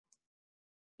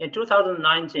In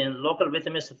 2019, local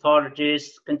Vietnamese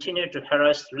authorities continued to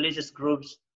harass religious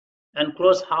groups and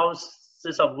close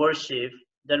houses of worship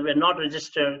that were not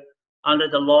registered under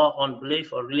the law on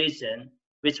belief or religion,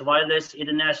 which violates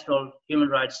international human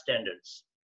rights standards.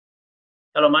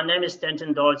 Hello, my name is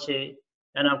Tenzin Dorjee,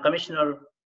 and I'm Commissioner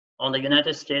on the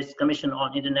United States Commission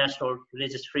on International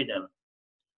Religious Freedom.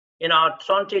 In our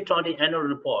 2020 annual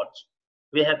report,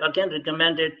 we have again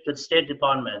recommended to the State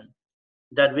Department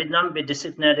that Vietnam be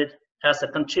designated as a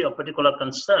country of particular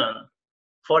concern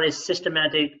for its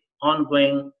systematic,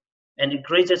 ongoing, and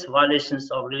egregious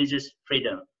violations of religious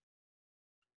freedom.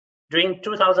 During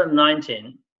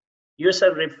 2019,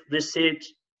 USCIRF received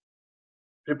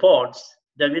reports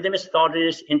that Vietnamese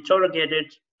authorities interrogated,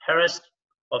 harassed,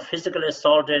 or physically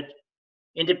assaulted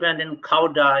independent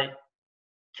Khao Dai,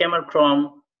 Khmer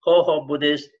Krom, Ho Ho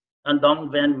Buddhists, and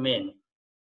Dong Van Minh.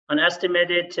 An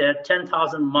estimated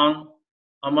 10,000 Hmong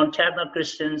or Montagnard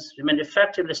Christians remained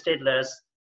effectively stateless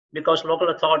because local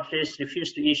authorities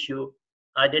refused to issue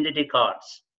identity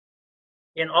cards.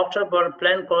 In October,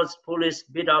 plainclothes police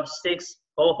beat up 6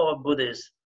 Ho Ho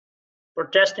Buddhists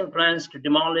protesting plans to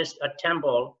demolish a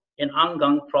temple in An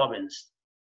Giang province.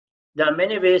 There are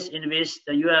many ways in which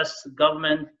the US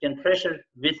government can pressure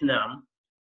Vietnam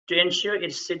to ensure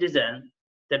its citizens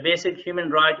the basic human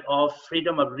right of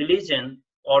freedom of religion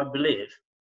or belief.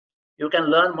 You can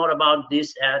learn more about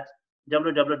this at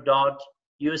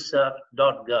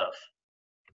www.uscirf.gov.